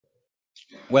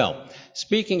Well,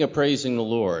 speaking of praising the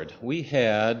Lord, we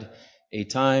had a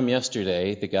time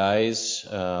yesterday. The guys,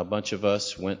 a bunch of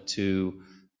us, went to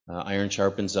Iron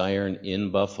Sharpens Iron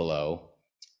in Buffalo.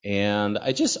 And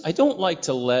I don't like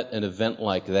to let an event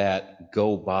like that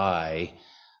go by.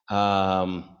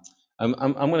 I'm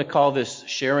going to call this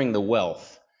sharing the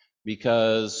wealth,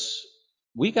 because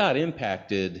we got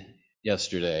impacted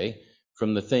yesterday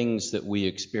from the things that we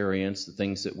experienced, the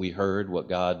things that we heard, what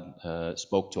God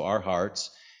spoke to our hearts.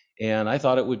 And I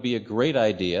thought it would be a great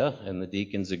idea, and the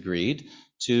deacons agreed,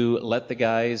 to let the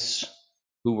guys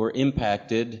who were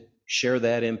impacted share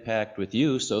that impact with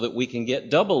you so that we can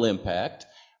get double impact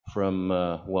from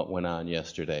what went on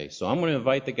yesterday. So I'm going to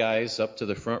invite the guys up to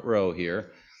the front row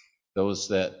here, those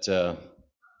that,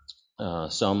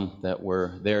 some that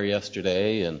were there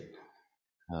yesterday, and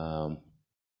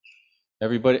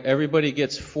everybody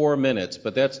gets 4 minutes,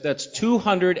 but that's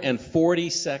 240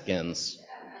 seconds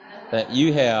that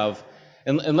you have,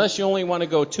 unless you only want to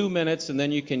go 2 minutes, and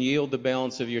then you can yield the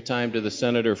balance of your time to the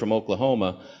senator from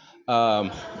Oklahoma. And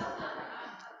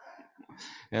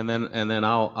then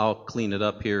I'll clean it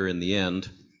up here in the end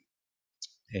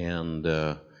and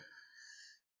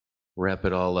wrap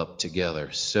it all up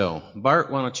together. So,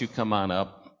 Bart, why don't you come on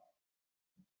up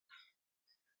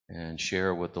and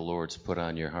share what the Lord's put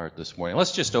on your heart this morning.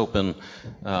 Let's just open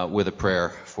with a prayer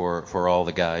for all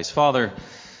the guys. Father,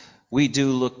 we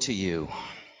do look to you,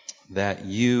 that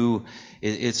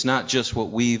it's not just what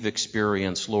we've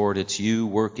experienced, Lord, it's you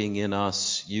working in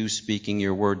us, you speaking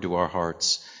your word to our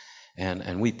hearts.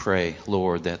 And we pray,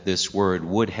 Lord, that this word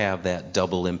would have that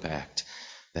double impact,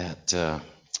 that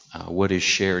what is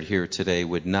shared here today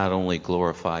would not only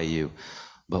glorify you,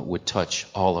 but would touch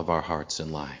all of our hearts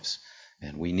and lives.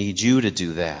 And we need you to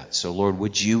do that. So, Lord,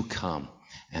 would you come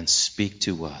and speak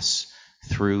to us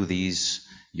through these,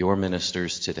 your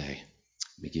ministers today.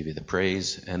 We give you the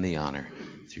praise and the honor.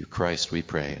 Through Christ we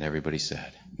pray. And everybody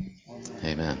said,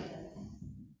 Amen.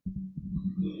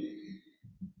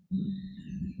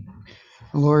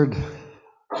 Lord,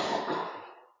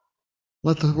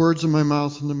 let the words of my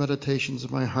mouth and the meditations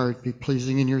of my heart be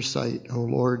pleasing in your sight, O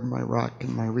Lord, my rock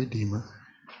and my redeemer.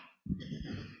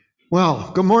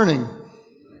 Well, good morning.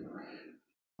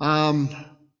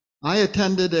 I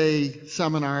attended a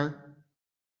seminar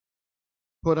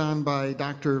put on by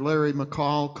Dr. Larry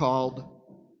McCall called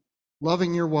Love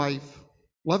Your Wife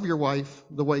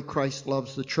the Way Christ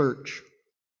Loves the Church.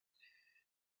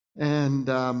 And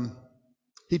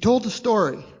he told a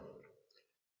story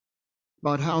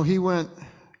about how he went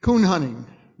raccoon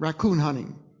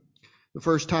hunting. The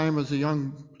first time as a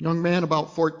young man,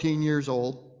 about 14 years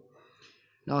old.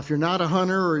 Now, if you're not a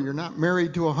hunter, or you're not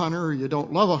married to a hunter, or you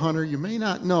don't love a hunter, you may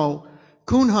not know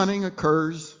coon hunting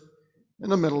occurs in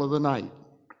the middle of the night.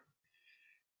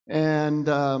 And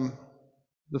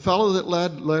the fellow that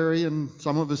led Larry and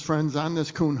some of his friends on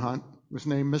this coon hunt was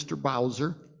named Mr.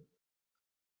 Bowser.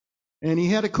 And he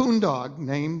had a coon dog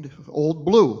named Old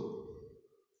Blue.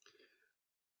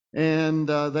 And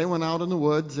they went out in the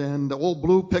woods, and Old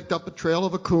Blue picked up a trail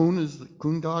of a coon, as the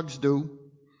coon dogs do.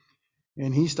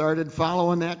 And he started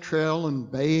following that trail and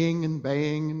baying and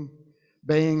baying and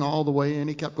baying all the way. And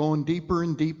he kept going deeper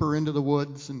and deeper into the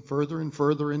woods and further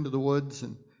into the woods.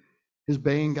 And his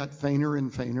baying got fainter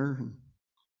and fainter.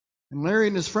 And Larry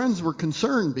and his friends were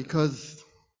concerned because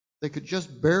they could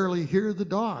just barely hear the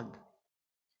dog.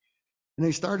 And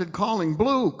they started calling,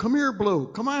 Blue, come here,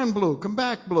 Blue. Come on, Blue. Come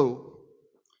back, Blue.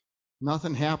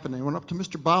 Nothing happened. They went up to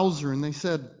Mr. Bowser and they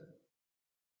said,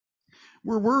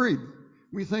 we're worried.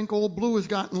 We think Old Blue has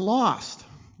gotten lost.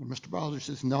 And Mr. Bowser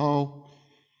says, no,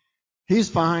 he's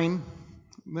fine.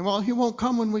 Well, he won't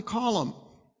come when we call him.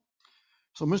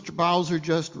 So Mr. Bowser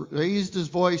just raised his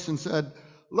voice and said,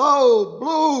 Lo,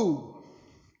 Blue!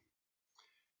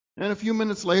 And a few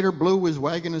minutes later, Blue was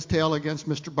wagging his tail against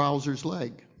Mr. Bowser's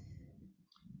leg.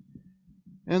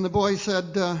 And the boy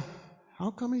said,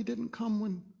 how come he didn't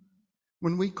come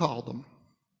when we called him?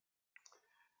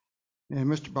 And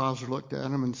Mr. Bowser looked at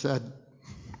him and said,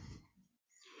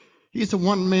 he's a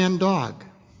one-man dog.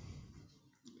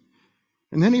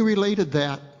 And then he related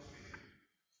that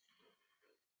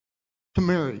to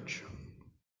marriage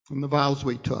and the vows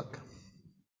we took.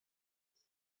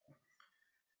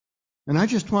 And I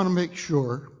just want to make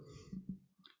sure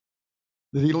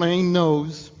that Elaine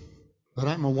knows that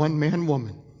I'm a one-man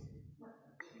woman.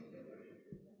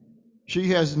 She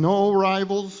has no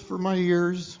rivals for my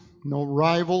ears, no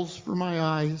rivals for my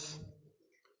eyes,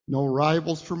 no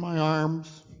rivals for my arms,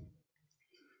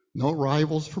 no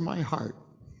rivals for my heart,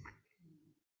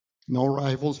 no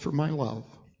rivals for my love.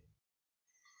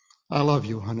 I love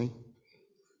you, honey.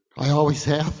 I always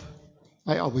have.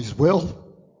 I always will.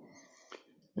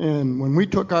 And when we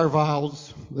took our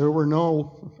vows, there were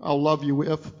no, I'll love you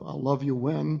if, I'll love you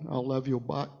when, I'll love you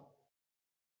but.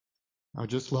 I'll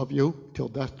just love you till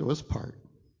death do us part.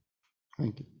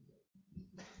 Thank you.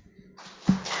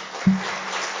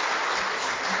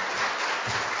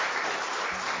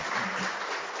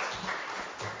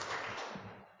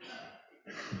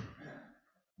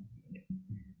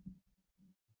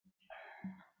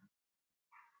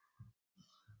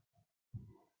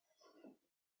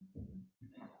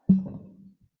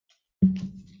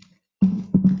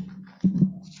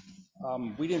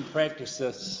 We didn't practice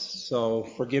this, so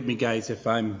forgive me, guys, if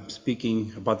I'm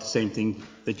speaking about the same thing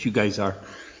that you guys are.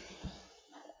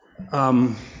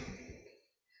 I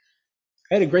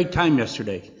had a great time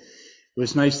yesterday. It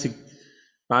was nice to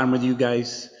bond with you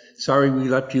guys. Sorry we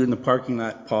left you in the parking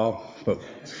lot, Paul, but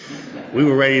we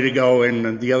were ready to go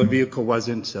and the other vehicle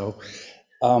wasn't, so.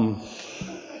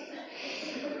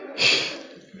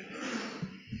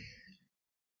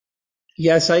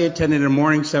 Yes, I attended a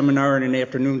morning seminar and an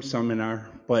afternoon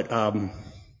seminar, but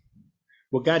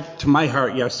what got to my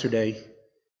heart yesterday,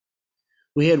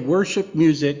 we had worship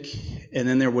music, and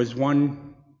then there was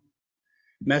one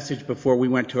message before we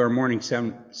went to our morning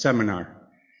seminar.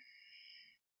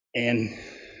 And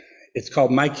it's called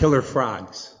My Killer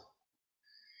Frogs.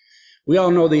 We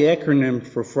all know the acronym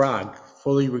for FROG,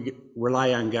 Fully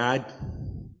Rely on God.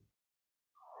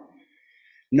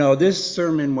 No, this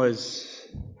sermon was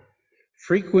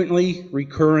frequently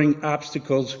recurring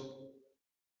obstacles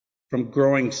from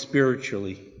growing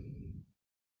spiritually.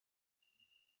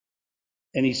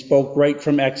 And he spoke right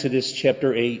from Exodus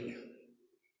chapter 8.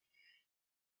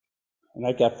 And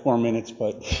I've got 4 minutes,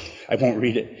 but I won't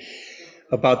read it.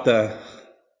 About the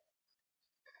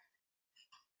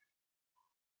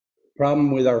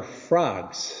problem with our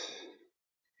frogs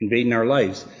invading our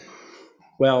lives.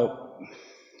 Well,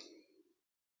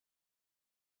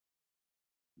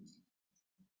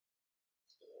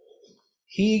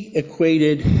 he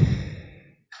equated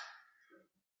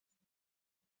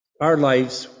our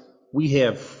lives, we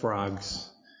have frogs.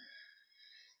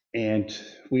 And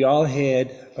we all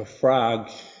had a frog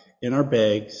in our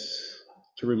bags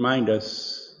to remind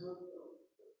us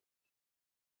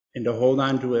and to hold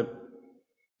on to it,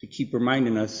 to keep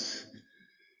reminding us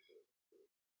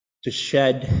to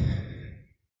shed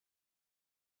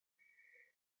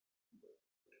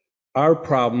our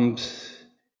problems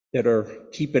that are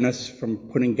keeping us from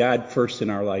putting God first in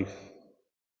our life.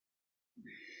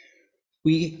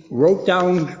 We wrote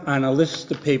down on a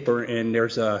list of paper, and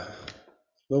there's a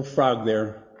little frog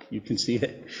there. You can see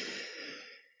it.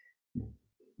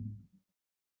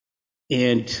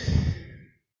 And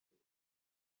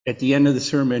at the end of the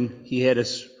sermon, he had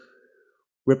us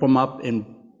rip them up and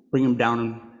bring them down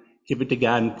and give it to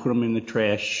God and put them in the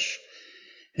trash.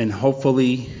 And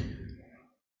hopefully,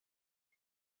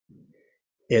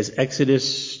 as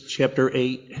Exodus chapter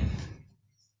 8,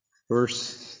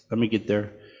 verse, let me get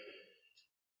there.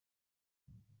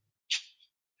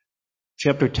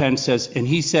 Chapter 10 says, and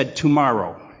he said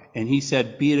tomorrow, and he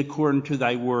said, be it according to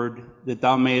thy word, that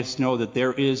thou mayest know that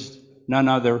there is none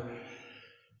other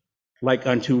like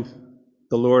unto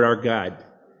the Lord our God.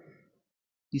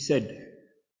 He said,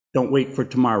 don't wait for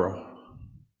tomorrow.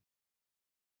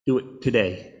 Do it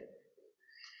today.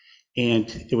 And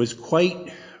it was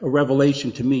quite a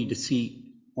revelation to me to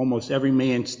see almost every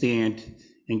man stand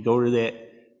and go to that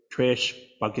trash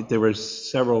bucket. There were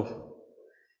several,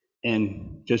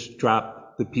 and just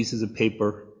drop the pieces of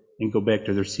paper and go back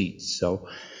to their seats. So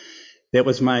that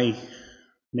was my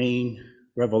main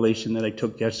revelation that I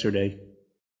took yesterday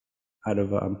out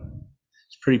of,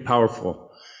 it's pretty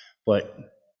powerful. But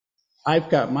I've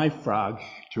got my frog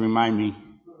to remind me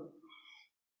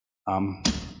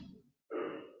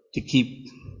to keep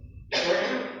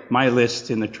my list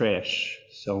in the trash.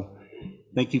 So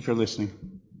thank you for listening.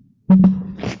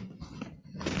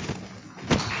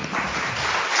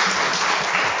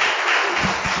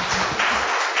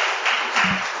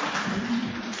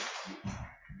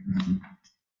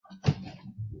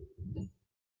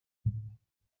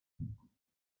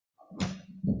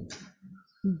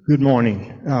 Good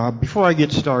morning. Before I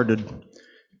get started,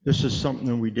 this is something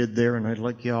that we did there, and I'd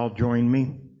like you all to join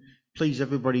me. Please,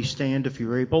 everybody stand if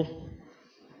you're able.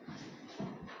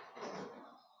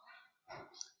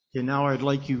 Okay, now I'd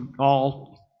like you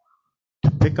all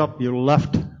to pick up your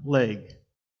left leg.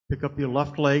 Pick up your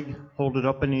left leg, hold it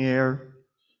up in the air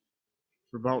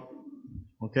for about,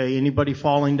 okay, anybody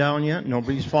falling down yet?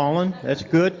 Nobody's fallen? That's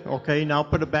good. Okay, now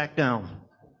put it back down.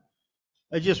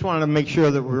 I just wanted to make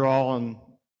sure that we're all on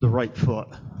the right foot.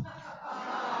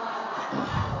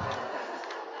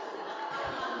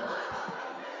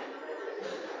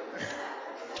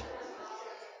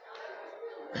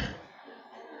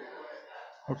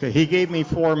 Okay, he gave me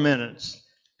 4 minutes,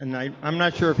 and I'm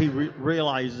not sure if he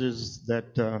realizes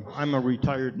that I'm a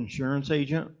retired insurance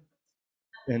agent,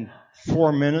 and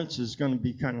 4 minutes is going to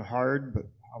be kind of hard, but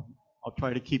I'll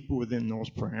try to keep within those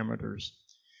parameters.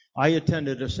 I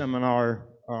attended a seminar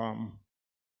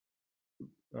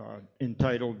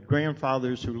entitled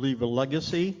Grandfathers Who Leave a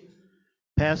Legacy,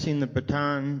 Passing the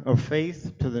Baton of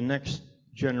Faith to the Next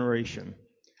Generation.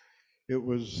 It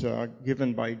was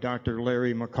given by Dr.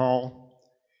 Larry McCall.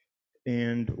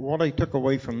 And what I took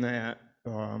away from that,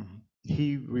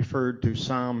 he referred to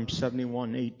Psalm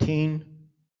 71:18.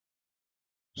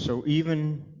 So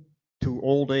even to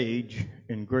old age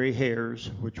and gray hairs,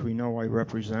 which we know I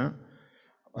represent,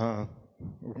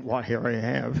 what hair I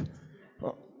have,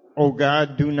 oh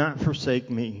God, do not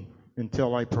forsake me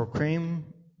until I proclaim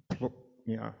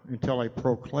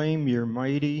your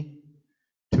mighty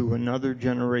to another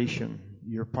generation,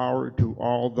 your power to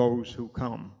all those who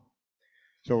come.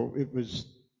 So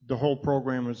the whole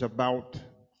program was about,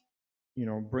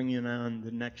 bringing on the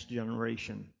next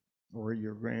generation or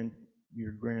your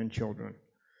grandchildren.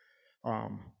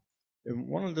 And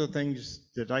one of the things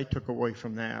that I took away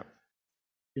from that,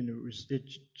 and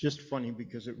it's just funny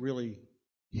because it really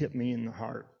hit me in the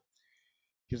heart,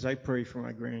 because I pray for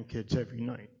my grandkids every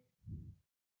night.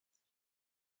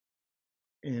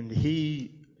 And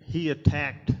he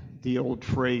attacked the old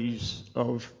phrase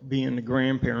of being a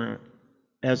grandparent.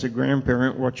 As a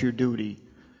grandparent, what's your duty?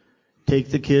 Take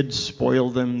the kids,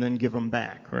 spoil them, then give them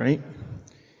back, right?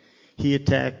 He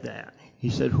attacked that.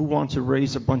 He said, who wants to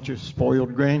raise a bunch of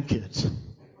spoiled grandkids?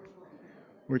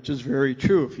 Which is very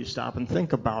true if you stop and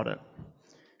think about it.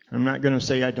 I'm not going to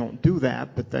say I don't do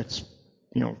that, but that's,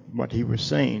 what he was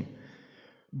saying.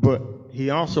 But he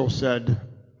also said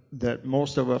that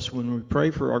most of us, when we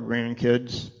pray for our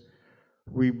grandkids,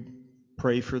 we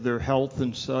pray for their health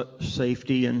and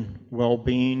safety and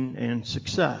well-being and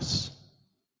success.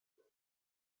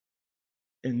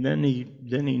 And then he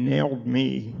nailed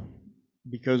me,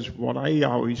 because what I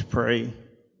always pray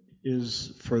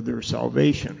is for their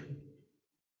salvation.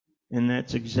 And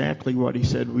that's exactly what he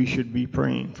said we should be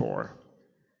praying for.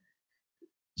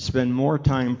 Spend more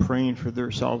time praying for their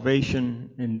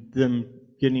salvation and them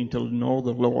getting to know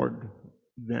the Lord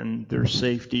than their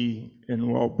safety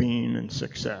and well-being and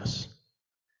success.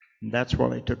 And that's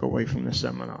what I took away from the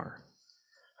seminar.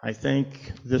 I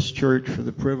thank this church for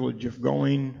the privilege of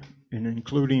going and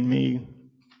including me,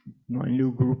 my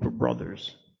new group of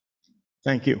brothers.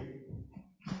 Thank you.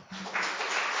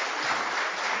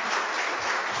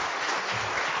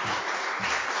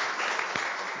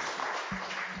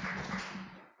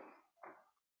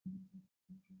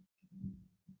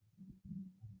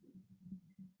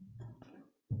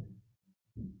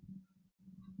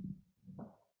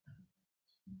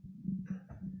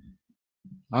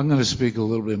 I'm going to speak a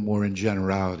little bit more in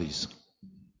generalities.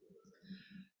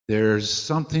 There's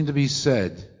something to be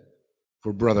said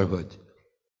for brotherhood.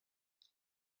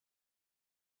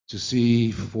 To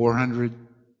see 400,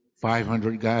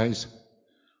 500 guys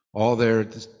all there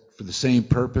for the same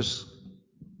purpose.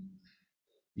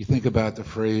 You think about the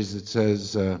phrase that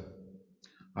says,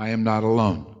 I am not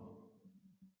alone.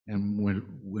 And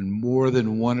when more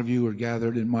than one of you are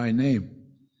gathered in my name,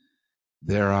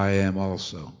 there I am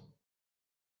also.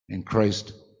 And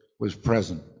Christ was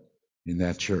present in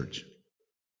that church.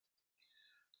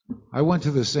 I went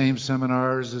to the same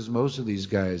seminars as most of these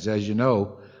guys. As you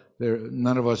know,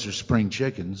 none of us are spring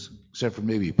chickens, except for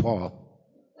maybe Paul.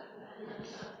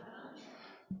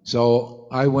 So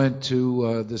I went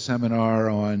to the seminar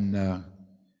on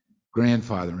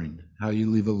grandfathering, how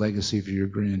you leave a legacy for your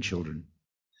grandchildren.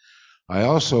 I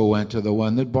also went to the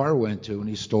one that Bar went to, and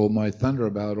he stole my thunder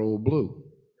about Old Blue.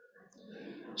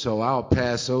 So I'll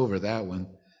pass over that one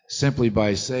simply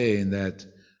by saying that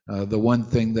the one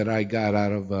thing that I got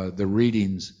out of the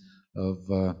readings of,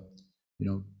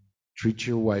 treat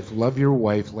your wife, love your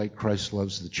wife like Christ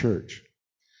loves the church,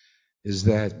 is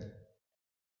that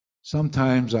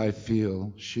sometimes I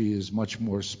feel she is much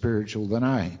more spiritual than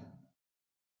I.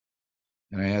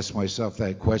 And I asked myself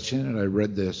that question, and I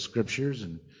read the scriptures,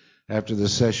 and after the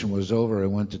session was over, I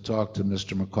went to talk to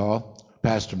Pastor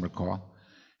McCall,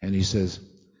 and he says,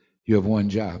 you have one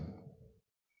job,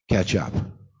 catch up.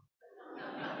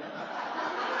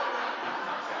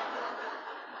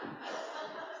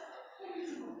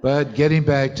 But getting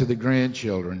back to the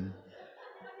grandchildren,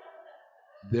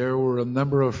 there were a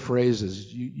number of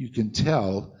phrases. You can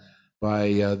tell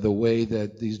by the way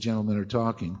that these gentlemen are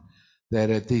talking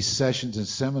that at these sessions and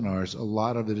seminars, a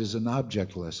lot of it is an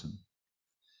object lesson.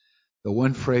 The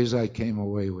one phrase I came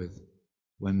away with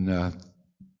when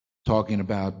talking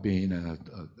about being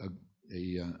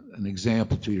an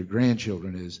example to your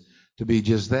grandchildren is to be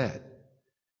just that.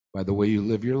 By the way you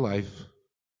live your life,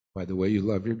 by the way you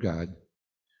love your God,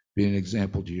 be an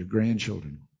example to your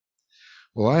grandchildren.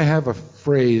 Well, I have a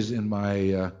phrase in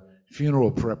my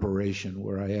funeral preparation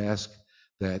where I ask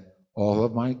that all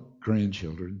of my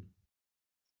grandchildren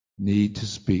need to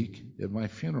speak at my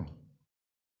funeral.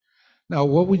 Now,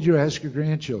 what would you ask your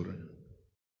grandchildren?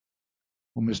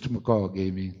 Well, Mr. McCall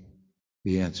gave me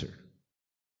the answer.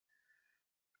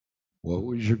 What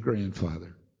was your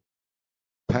grandfather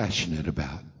passionate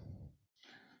about?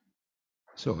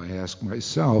 So I ask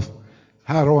myself,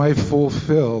 how do I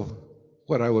fulfill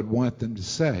what I would want them to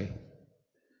say?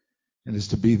 And it's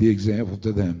to be the example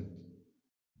to them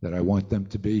that I want them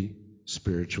to be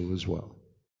spiritual as well.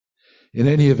 In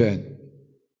any event,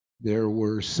 there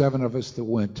were 7 of us that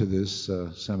went to this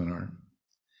seminar.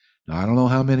 Now, I don't know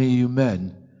how many of you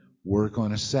men work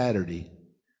on a Saturday,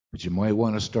 but you might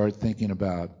want to start thinking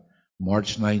about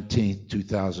March 19th,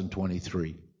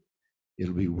 2023.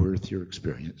 It'll be worth your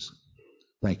experience.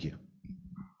 Thank you.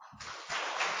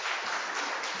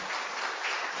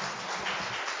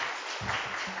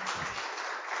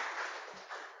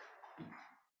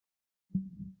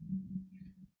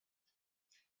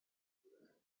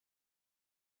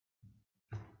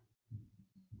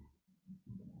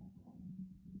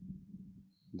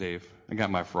 Dave, I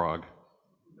got my frog.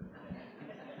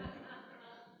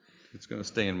 It's going to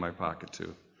stay in my pocket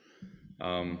too.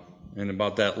 And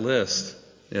about that list,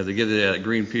 yeah, to get that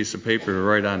green piece of paper to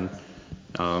write on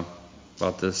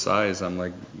about this size, I'm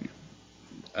like,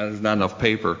 there's not enough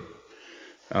paper.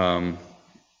 And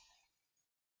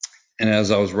as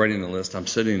I was writing the list, I'm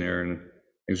sitting there and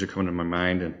things are coming to my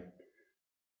mind, and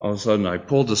all of a sudden I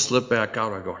pulled the slip back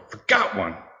out. I go, I forgot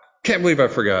one. Can't believe I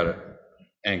forgot it.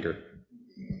 Anger.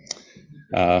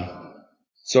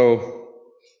 So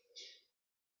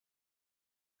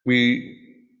we,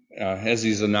 as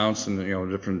he's announcing,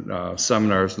 different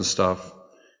seminars and stuff,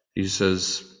 he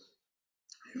says,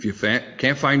 if you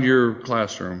can't find your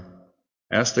classroom,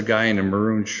 ask the guy in a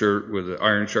maroon shirt with the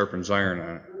iron sharpens iron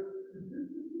on it.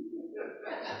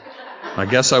 I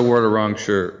guess I wore the wrong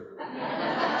shirt.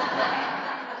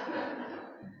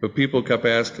 But people kept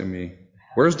asking me,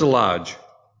 where's the lodge?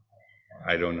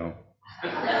 I don't know.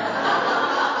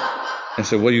 I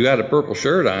said, well, you got a purple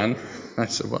shirt on. I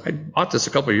said, well, I bought this a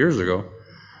couple of years ago.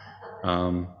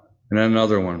 And then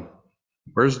another one.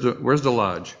 Where's the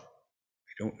lodge?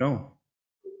 I don't know.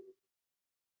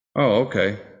 Oh,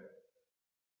 okay.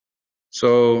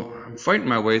 So I'm fighting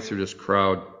my way through this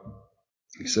crowd.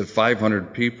 He said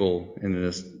 500 people in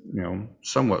this,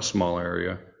 somewhat small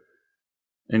area.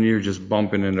 And you're just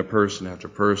bumping into person after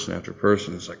person after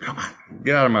person. It's like, come on,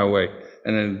 get out of my way.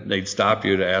 And then they'd stop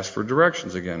you to ask for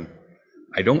directions again.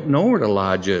 I don't know where the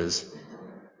lodge is.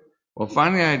 Well,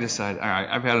 finally I decided, all right,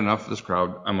 I've had enough of this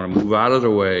crowd. I'm going to move out of the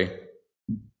way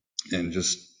and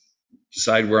just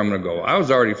decide where I'm going to go. I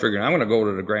was already figuring I'm going to go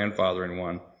to the grandfathering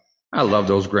one. I love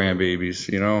those grandbabies,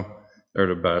 they're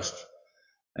the best.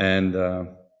 And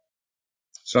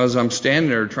so as I'm standing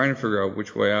there trying to figure out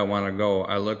which way I want to go,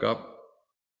 I look up,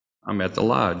 I'm at the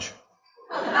lodge.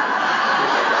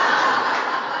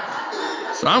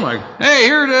 So I'm like, hey,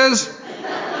 here it is.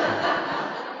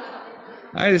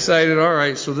 I decided, all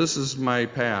right, so this is my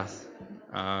path.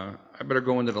 I better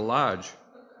go into the lodge,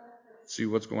 see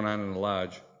what's going on in the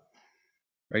lodge.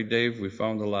 Right, Dave? We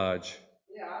found the lodge.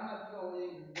 Yeah, I'm not going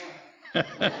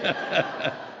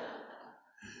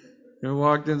to We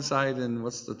walked inside, and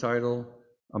what's the title?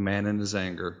 A Man in His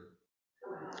Anger.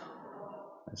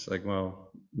 It's like,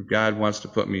 well, if God wants to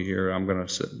put me here, I'm going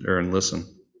to sit there and listen.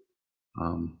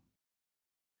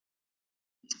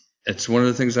 It's one of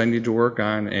the things I need to work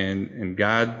on, and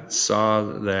God saw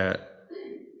that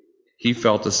He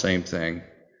felt the same thing.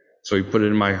 So He put it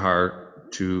in my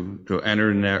heart to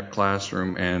enter in that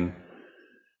classroom and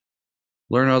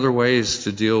learn other ways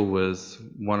to deal with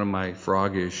one of my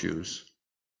frog issues.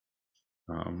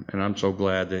 And I'm so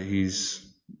glad that He's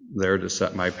there to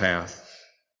set my path,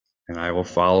 and I will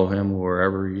follow Him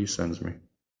wherever He sends me.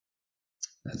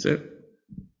 That's it.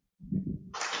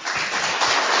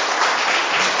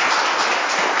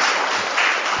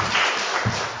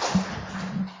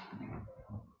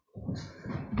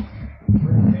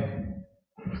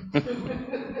 If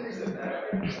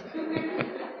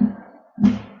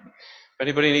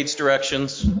anybody needs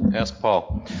directions, ask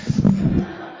Paul.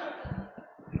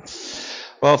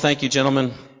 Well, thank you,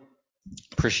 gentlemen.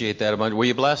 Appreciate that. Were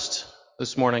you blessed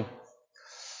this morning?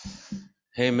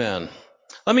 Amen.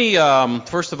 Let me,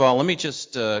 first of all, let me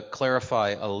just clarify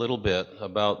a little bit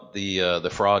about the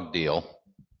frog deal.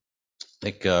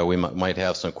 think we might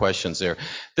have some questions there.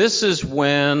 This is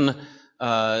when,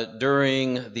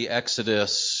 during the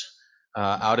Exodus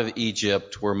out of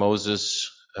Egypt, where Moses,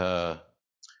 or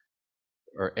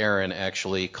Aaron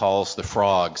actually calls the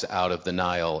frogs out of the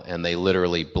Nile, and they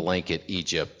literally blanket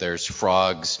Egypt. There's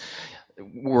frogs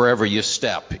wherever you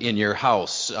step, in your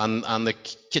house, on the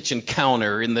kitchen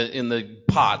counter, in the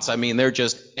pots. I mean, they're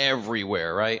just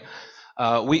everywhere, right?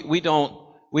 We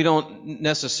don't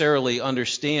necessarily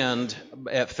understand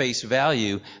at face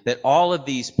value that all of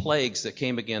these plagues that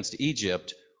came against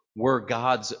Egypt were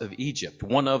gods of Egypt.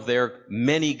 One of their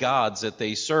many gods that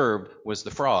they served was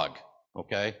the frog.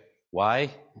 Okay?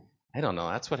 Why? I don't know.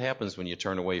 That's what happens when you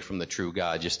turn away from the true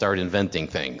God. You start inventing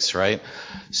things, right?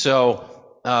 So,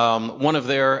 one of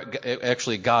their,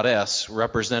 actually goddess,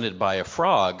 represented by a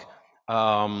frog,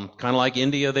 kind of like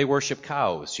India, they worship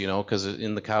cows, because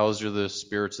in the cows are the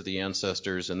spirits of the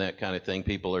ancestors and that kind of thing.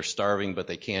 People are starving, but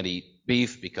they can't eat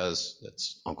beef because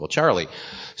that's Uncle Charlie.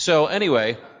 So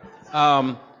anyway,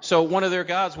 so one of their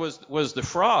gods was the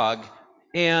frog,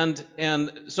 and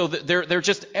so they're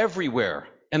just everywhere.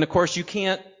 And of course,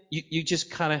 you just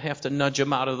kind of have to nudge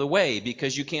them out of the way,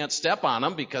 because you can't step on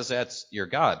them, because that's your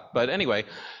God. But anyway,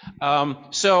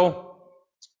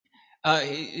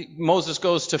 Moses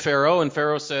goes to Pharaoh, and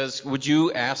Pharaoh says, would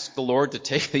you ask the Lord to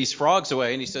take these frogs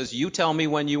away? And he says, you tell me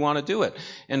when you want to do it.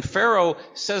 And Pharaoh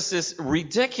says this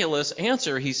ridiculous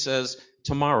answer. He says,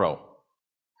 tomorrow.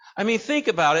 I mean, think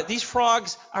about it. These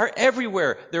frogs are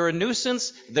everywhere. They're a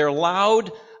nuisance. They're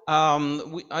loud.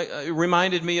 It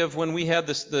reminded me of when we had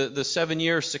the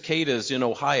 7-year cicadas in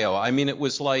Ohio. I mean, it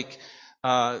was like,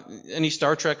 any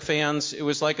Star Trek fans? It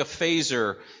was like a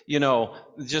phaser,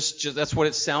 just that's what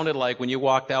it sounded like when you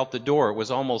walked out the door. It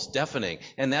was almost deafening.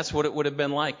 And that's what it would have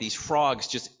been like. These frogs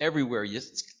just everywhere.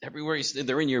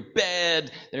 They're in your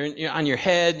bed. They're on your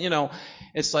head,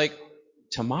 It's like,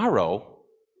 tomorrow,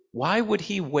 why would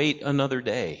he wait another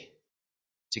day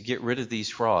to get rid of these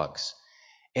frogs?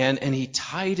 And he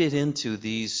tied it into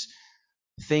these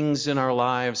things in our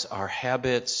lives, our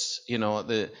habits,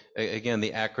 the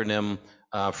acronym,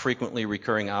 frequently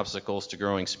recurring obstacles to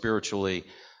growing spiritually.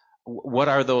 What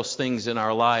are those things in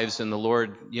our lives? And the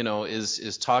Lord,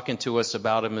 is talking to us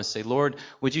about them, and say, Lord,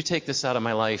 would you take this out of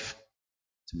my life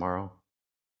tomorrow?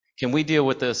 Can we deal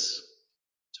with this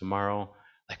tomorrow?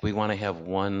 Like, we want to have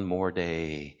one more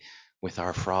day with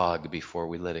our frog before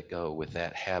we let it go, with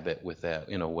that habit, with that,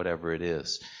 whatever it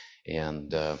is.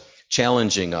 And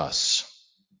challenging us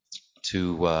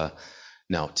to,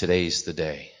 now, today's the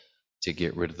day to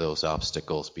get rid of those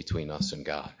obstacles between us and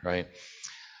God, right?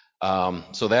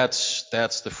 So that's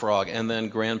the frog. And then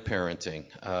grandparenting.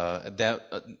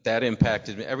 That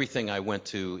impacted me. Everything I went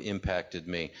to impacted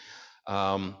me.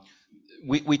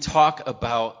 We talk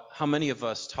about, how many of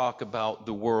us talk about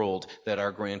the world that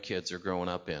our grandkids are growing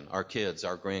up in? Our kids,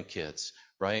 our grandkids,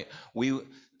 right?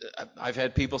 I've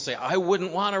had people say, I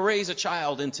wouldn't want to raise a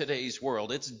child in today's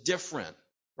world. It's different,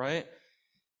 right?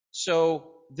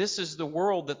 So this is the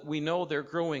world that we know they're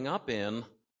growing up in.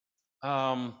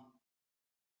 How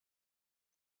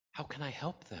can I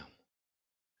help them?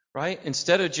 Right?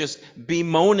 Instead of just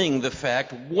bemoaning the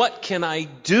fact, what can I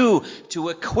do to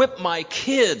equip my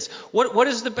kids? What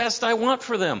is the best I want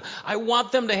for them? I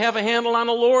want them to have a handle on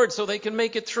the Lord so they can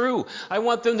make it through. I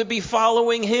want them to be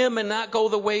following Him and not go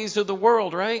the ways of the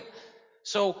world, right?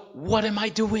 So what am I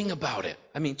doing about it?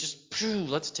 I mean,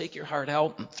 let's take your heart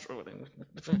out and throw it in,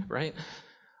 right?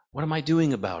 What am I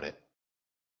doing about it?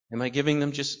 Am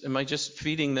I just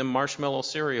feeding them marshmallow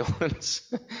cereal and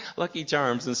Lucky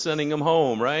Charms and sending them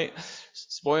home, right?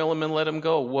 Spoil them and let them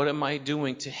go. What am I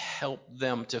doing to help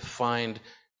them to find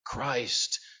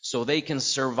Christ so they can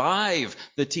survive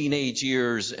the teenage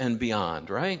years and beyond,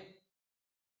 right?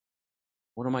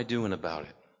 What am I doing about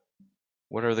it?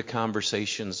 What are the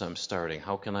conversations I'm starting?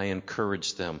 How can I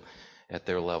encourage them at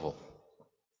their level?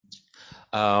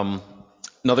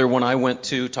 Another one I went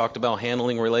to talked about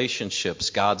handling relationships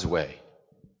God's way.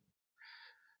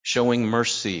 Showing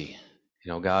mercy.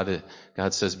 God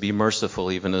says, be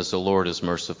merciful even as the Lord is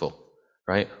merciful.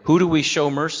 Right? Who do we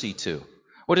show mercy to?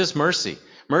 What is mercy?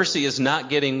 Mercy is not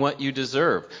getting what you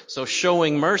deserve. So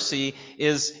showing mercy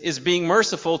is being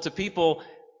merciful to people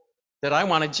that I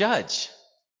want to judge,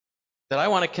 that I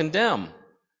want to condemn,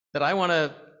 that I want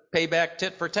to pay back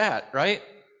tit for tat, right?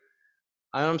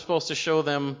 I'm supposed to show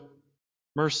them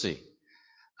mercy.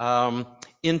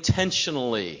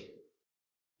 Intentionally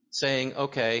saying,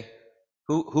 okay,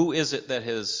 who is it that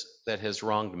has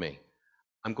wronged me?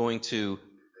 I'm going to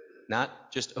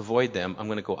not just avoid them, I'm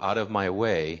going to go out of my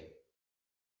way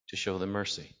to show them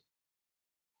mercy.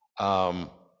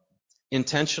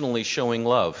 intentionally showing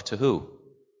love to who?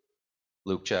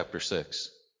 Luke chapter 6.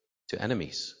 To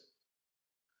enemies.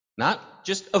 Not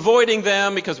just avoiding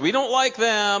them because we don't like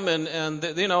them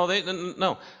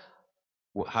no.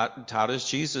 How does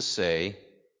Jesus say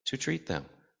to treat them?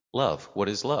 Love. What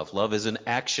is love? Love is an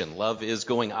action. Love is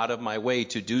going out of my way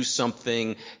to do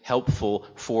something helpful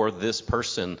for this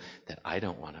person that I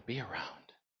don't want to be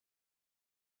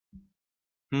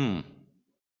around.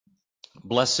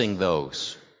 Blessing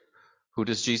those. Who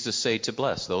does Jesus say to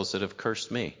bless? Those that have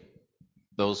cursed me.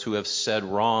 Those who have said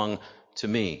wrong to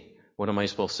me. What am I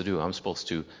supposed to do? I'm supposed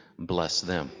to bless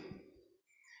them.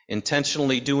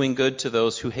 Intentionally doing good to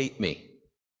those who hate me.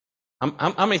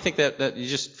 How many think that you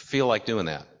just feel like doing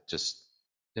that? Just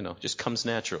comes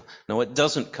natural. No, it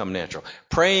doesn't come natural.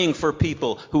 Praying for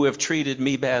people who have treated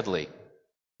me badly.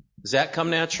 Does that come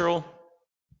natural?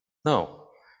 No.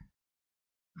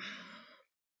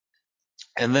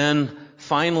 And then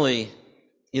finally,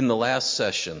 in the last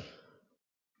session,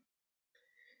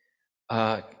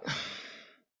 it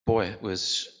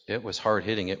was hard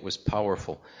hitting. It was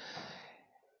powerful.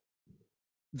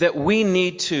 That we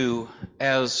need to,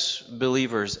 as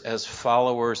believers, as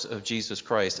followers of Jesus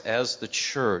Christ, as the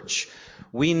church,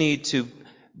 we need to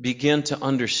begin to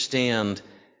understand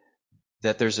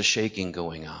that there's a shaking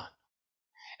going on.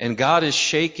 And God is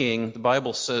shaking, the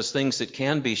Bible says, things that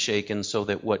can be shaken so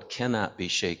that what cannot be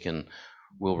shaken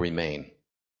will remain.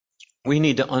 We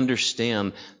need to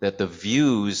understand that the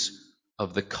views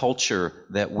of the culture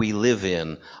that we live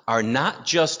in are not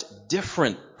just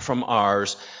different from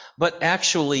ours, but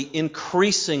actually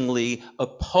increasingly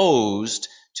opposed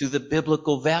to the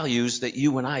biblical values that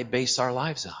you and I base our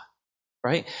lives on,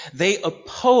 right? They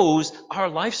oppose our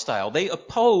lifestyle. They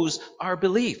oppose our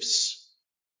beliefs.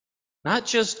 Not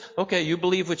just, okay, you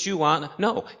believe what you want.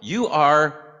 No, you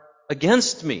are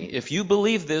against me. If you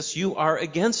believe this, you are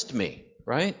against me,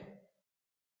 right?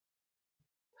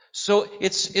 So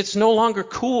it's no longer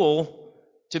cool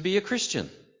to be a Christian.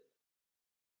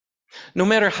 No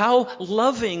matter how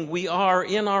loving we are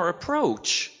in our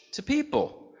approach to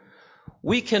people,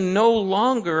 we can no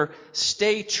longer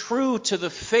stay true to the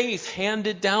faith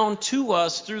handed down to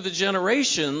us through the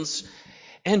generations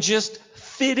and just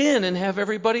fit in and have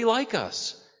everybody like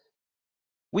us.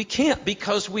 We can't,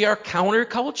 because we are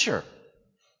counterculture.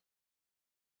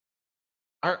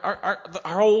 Our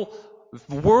whole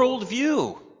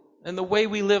worldview and the way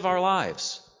we live our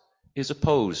lives is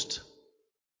opposed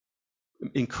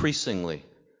increasingly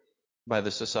by the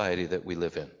society that we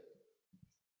live in.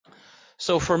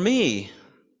 So for me,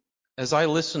 as I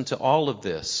listened to all of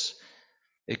this,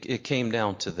 it came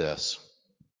down to this.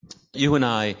 You and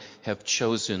I have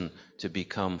chosen to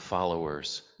become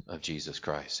followers of Jesus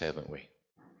Christ, haven't we?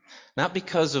 Not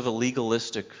because of a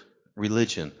legalistic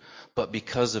religion, but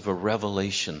because of a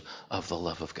revelation of the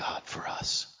love of God for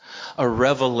us. A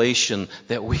revelation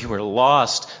that we were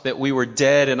lost, that we were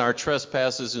dead in our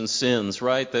trespasses and sins,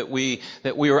 right? That we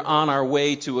were on our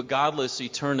way to a godless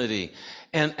eternity.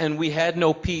 And we had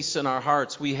no peace in our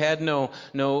hearts. We had no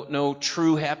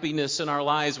true happiness in our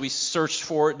lives. We searched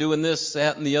for it, doing this,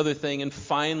 that, and the other thing. And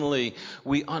finally,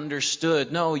 we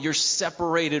understood, no, you're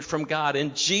separated from God.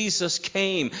 And Jesus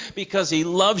came because He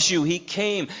loves you. He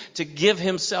came to give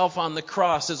Himself on the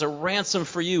cross as a ransom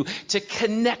for you, to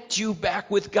connect you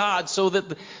back with God so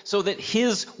that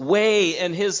His way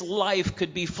and His life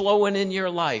could be flowing in your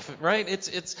life, right?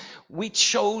 We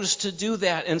chose to do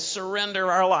that and surrender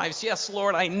our lives. Yes,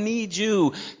 Lord, I need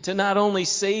you to not only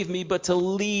save me, but to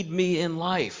lead me in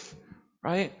life,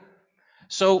 right?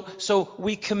 So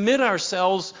we commit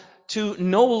ourselves to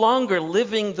no longer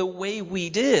living the way we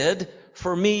did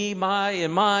for me, my,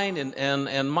 and mine,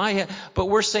 and my, but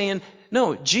we're saying,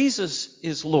 no, Jesus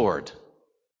is Lord,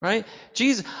 right?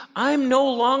 Jesus, I'm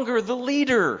no longer the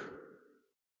leader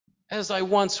as I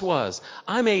once was.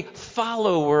 I'm a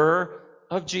follower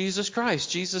of Jesus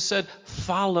Christ. Jesus said,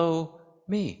 follow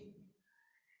me.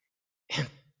 And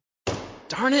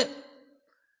darn it,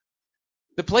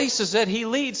 the places that He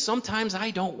leads, sometimes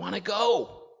I don't want to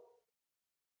go.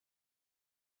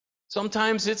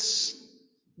 Sometimes it's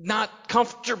not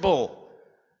comfortable.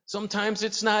 Sometimes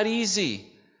it's not easy.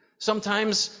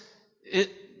 Sometimes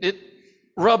it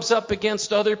rubs up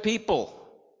against other people.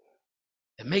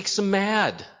 It makes them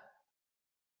mad.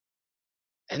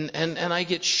 And I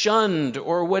get shunned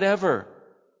or whatever,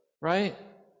 right?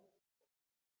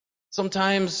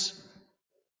 Sometimes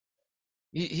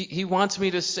he wants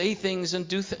me to say things and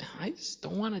do things. I just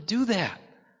don't want to do that.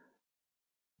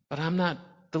 But I'm not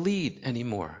the lead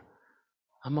anymore.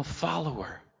 I'm a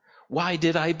follower. Why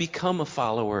did I become a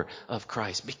follower of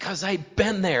Christ? Because I've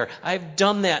been there. I've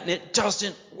done that, and it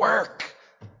doesn't work.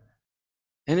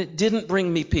 And it didn't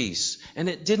bring me peace. And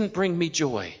it didn't bring me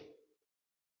joy.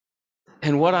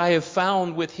 And what I have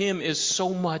found with him is so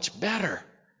much better.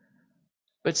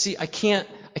 But see, I can't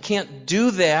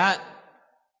do that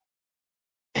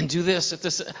and do this at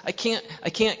this. I can't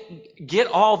get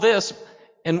all this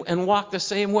and walk the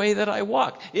same way that I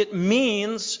walk. It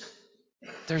means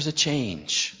there's a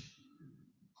change.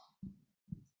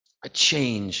 A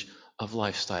change of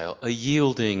lifestyle, a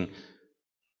yielding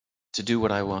to do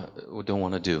what I don't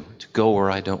want to do, to go where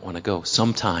I don't want to go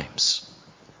sometimes.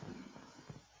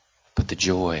 But the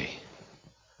joy,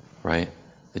 right?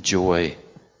 The joy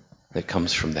that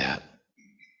comes from that.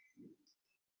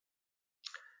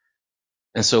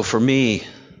 And so for me,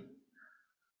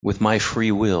 with my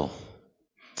free will,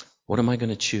 what am I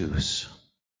going to choose?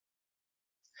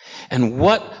 And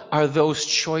what are those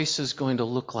choices going to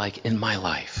look like in my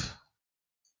life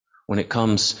when it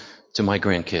comes to my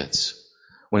grandkids,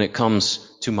 when it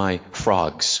comes to my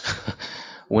frogs,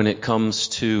 when it comes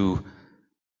to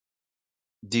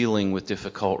dealing with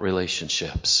difficult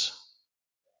relationships,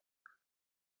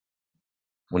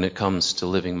 when it comes to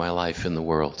living my life in the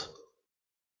world?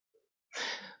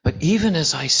 But even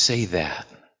as I say that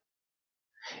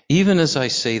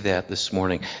this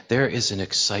morning, there is an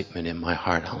excitement in my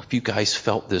heart. I don't know if you guys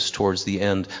felt this towards the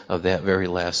end of that very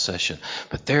last session.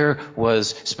 But there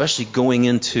was, especially going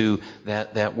into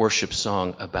that worship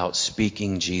song about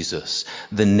speaking Jesus,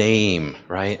 the name,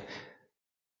 right?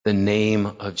 The name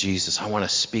of Jesus. I want to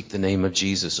speak the name of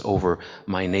Jesus over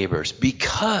my neighbors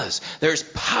because there's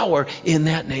power in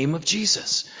that name of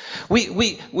Jesus.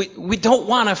 We don't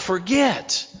want to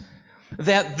forget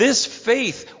that this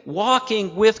faith,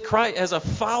 walking with Christ as a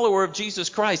follower of Jesus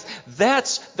Christ,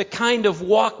 that's the kind of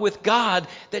walk with God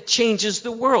that changes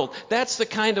the world. That's the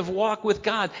kind of walk with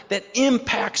God that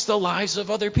impacts the lives of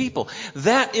other people.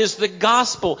 That is the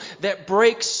gospel that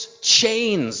breaks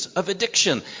chains of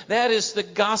addiction. That is the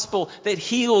gospel that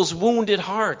heals wounded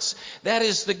hearts. That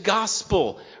is the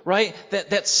gospel, right,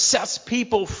 that sets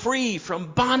people free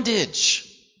from bondage.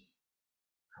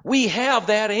 We have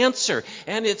that answer,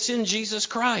 and it's in Jesus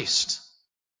Christ.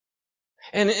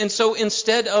 And so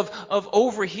instead of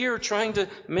over here trying to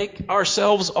make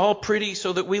ourselves all pretty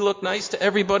so that we look nice to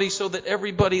everybody so that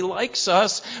everybody likes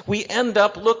us, we end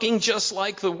up looking just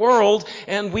like the world,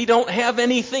 and we don't have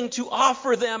anything to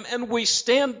offer them, and we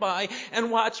stand by and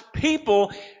watch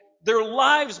people, their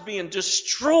lives being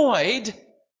destroyed,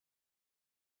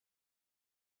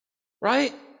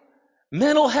 right?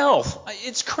 Mental health,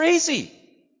 it's crazy.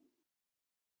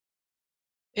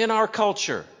 In our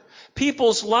culture,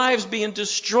 people's lives being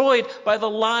destroyed by the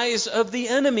lies of the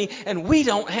enemy, and we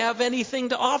don't have anything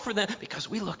to offer them because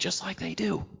we look just like they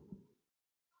do.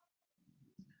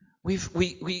 We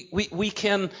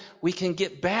can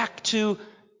get back to,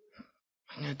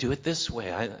 I'm going to do it this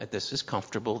way. This is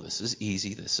comfortable. This is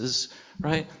easy. This is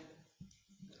right.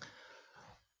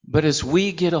 But as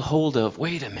we get a hold of,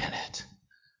 wait a minute.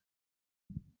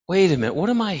 What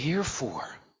am I here for?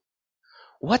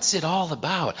 What's it all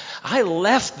about? I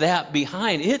left that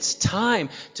behind. It's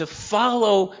time to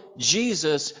follow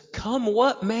Jesus, come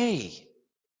what may.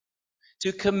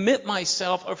 To commit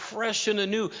myself afresh and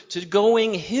anew to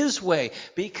going His way,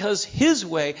 because His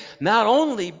way not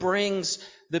only brings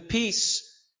the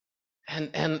peace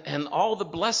and all the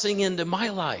blessing into my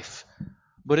life,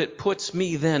 but it puts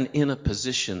me then in a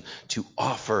position to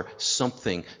offer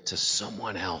something to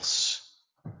someone else.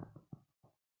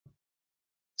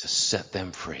 To set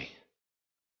them free,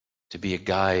 to be a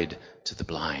guide to the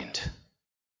blind,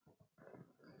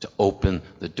 to open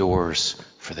the doors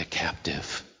for the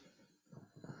captive,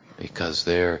 because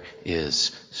there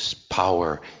is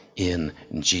power in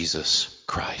Jesus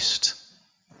Christ.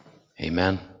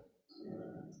 Amen?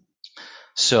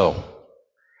 So,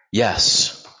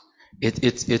 yes,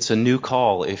 it's a new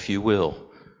call, if you will,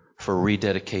 for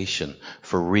rededication,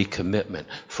 for recommitment,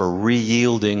 for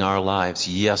re-yielding our lives.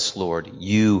 Yes, Lord,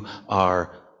 you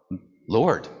are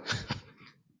Lord.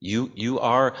 You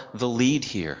are the lead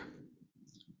here.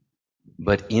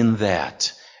 But in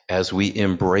that, as we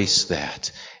embrace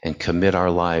that and commit our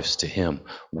lives to Him,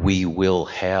 we will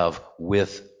have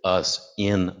with us,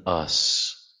 in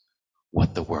us,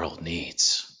 what the world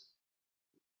needs.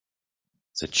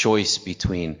 It's a choice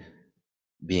between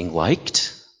being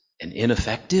liked and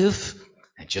ineffective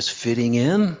and just fitting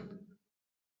in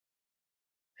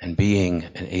and being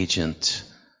an agent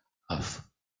of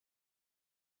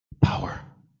power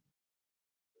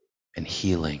and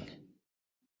healing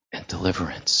and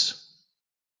deliverance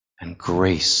and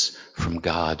grace from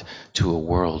God to a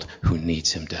world who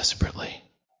needs Him desperately.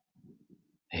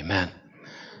 Amen.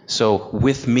 So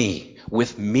with me,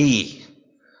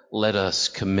 let us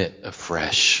commit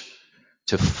afresh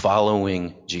to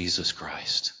following Jesus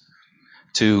Christ,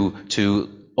 to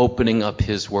opening up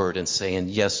his word and saying,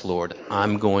 yes, Lord,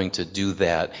 I'm going to do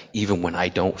that even when I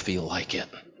don't feel like it.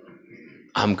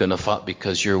 I'm going to follow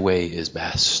because your way is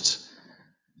best.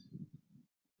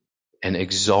 And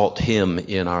exalt him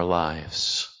in our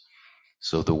lives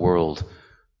so the world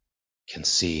can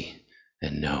see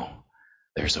and know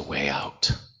there's a way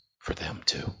out for them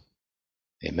too.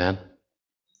 Amen?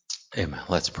 Amen.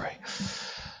 Let's pray.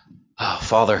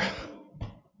 Father,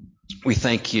 we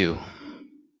thank you.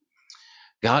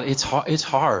 God, it's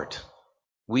hard.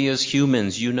 We as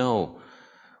humans,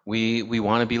 we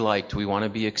want to be liked. We want to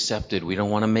be accepted. We don't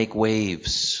want to make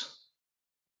waves.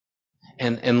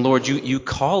 And Lord, you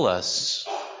call us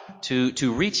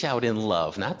to reach out in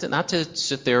love, not to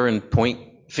sit there and point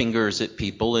fingers at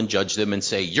people and judge them and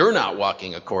say, you're not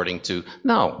walking according to.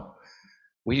 No,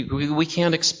 we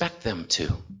can't expect them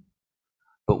to.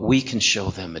 But we can show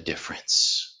them a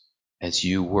difference as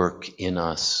you work in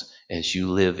us, as you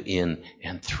live in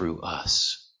and through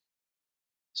us.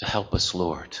 So help us,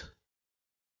 Lord,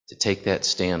 to take that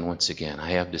stand once again.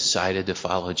 I have decided to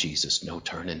follow Jesus, no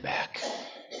turning back.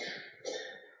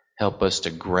 Help us to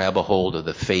grab a hold of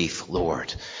the faith,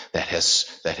 Lord, that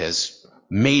has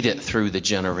made it through the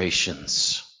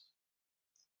generations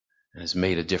and has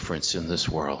made a difference in this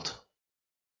world.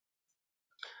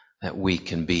 That we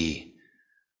can be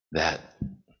that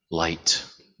light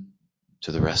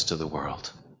to the rest of the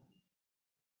world.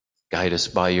 Guide us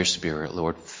by your Spirit,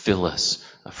 Lord. Fill us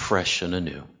afresh and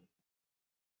anew.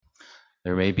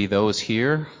 There may be those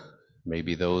here,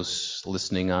 maybe those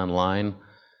listening online,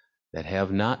 that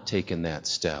have not taken that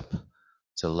step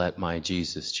to let my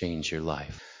Jesus change your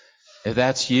life. If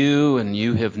that's you and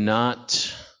you have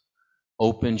not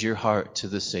opened your heart to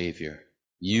the Savior,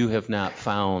 you have not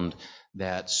found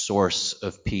that source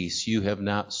of peace, you have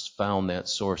not found that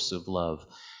source of love,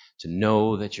 to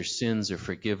know that your sins are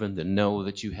forgiven, to know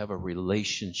that you have a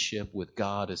relationship with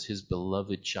God as his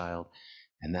beloved child,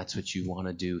 and that's what you want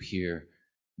to do here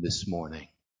this morning.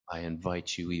 I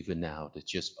invite you even now to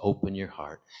just open your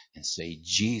heart and say,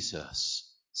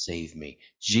 Jesus, save me.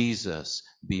 Jesus,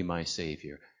 be my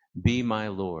Savior. Be my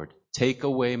Lord. Take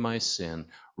away my sin.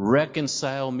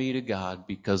 Reconcile me to God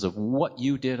because of what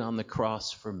you did on the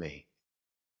cross for me.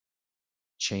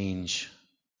 Change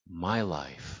my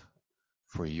life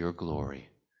for your glory.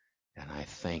 And I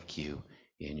thank you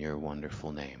in your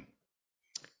wonderful name.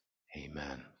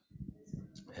 Amen.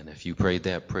 And if you prayed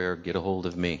that prayer, get a hold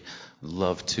of me. I'd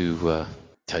love to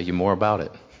tell you more about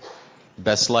it.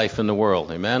 Best life in the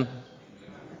world. Amen?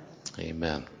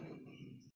 Amen.